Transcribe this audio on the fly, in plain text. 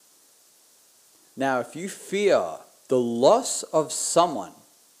Now, if you fear the loss of someone,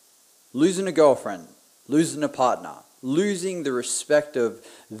 losing a girlfriend, losing a partner, losing the respect of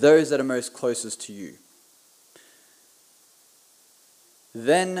those that are most closest to you,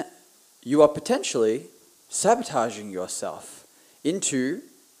 then you are potentially sabotaging yourself into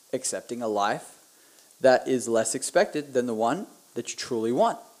accepting a life that is less expected than the one that you truly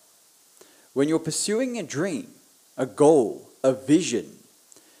want. When you're pursuing a dream, a goal, a vision,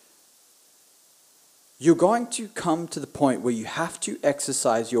 you're going to come to the point where you have to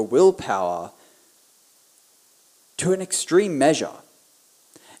exercise your willpower to an extreme measure.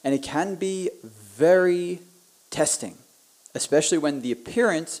 And it can be very testing, especially when the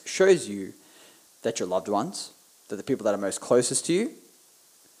appearance shows you that your loved ones, that the people that are most closest to you,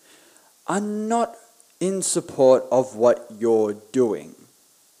 are not in support of what you're doing.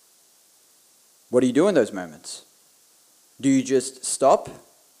 What do you do in those moments? Do you just stop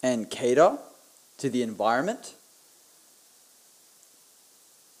and cater to the environment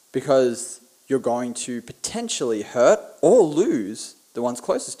because you're going to potentially hurt or lose the ones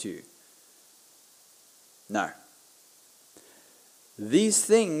closest to you? No. These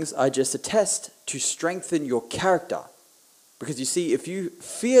things are just a test to strengthen your character. Because you see, if you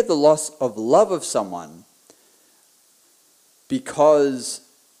fear the loss of love of someone because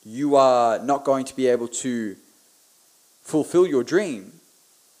you are not going to be able to fulfill your dream,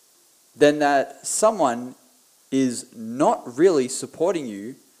 then that someone is not really supporting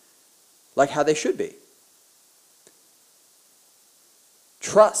you like how they should be.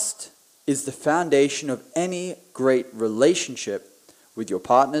 Trust is the foundation of any great relationship with your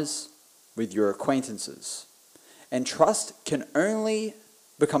partners, with your acquaintances. And trust can only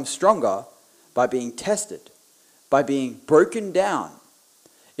become stronger by being tested, by being broken down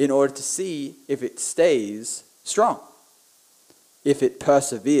in order to see if it stays strong, if it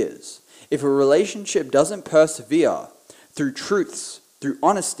perseveres. If a relationship doesn't persevere through truths, through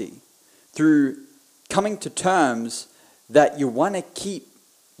honesty, through coming to terms that you want to keep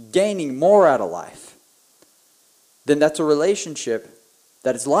gaining more out of life, then that's a relationship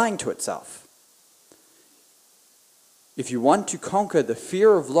that is lying to itself. If you want to conquer the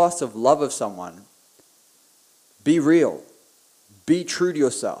fear of loss of love of someone, be real, be true to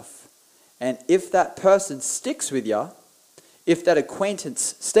yourself. And if that person sticks with you, if that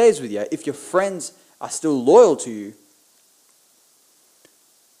acquaintance stays with you, if your friends are still loyal to you,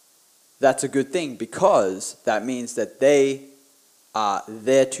 that's a good thing, because that means that they are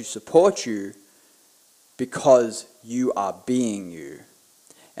there to support you because you are being you.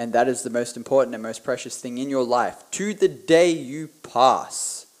 And that is the most important and most precious thing in your life. To the day you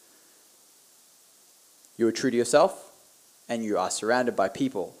pass, you are true to yourself and you are surrounded by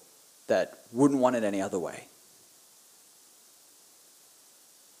people that wouldn't want it any other way.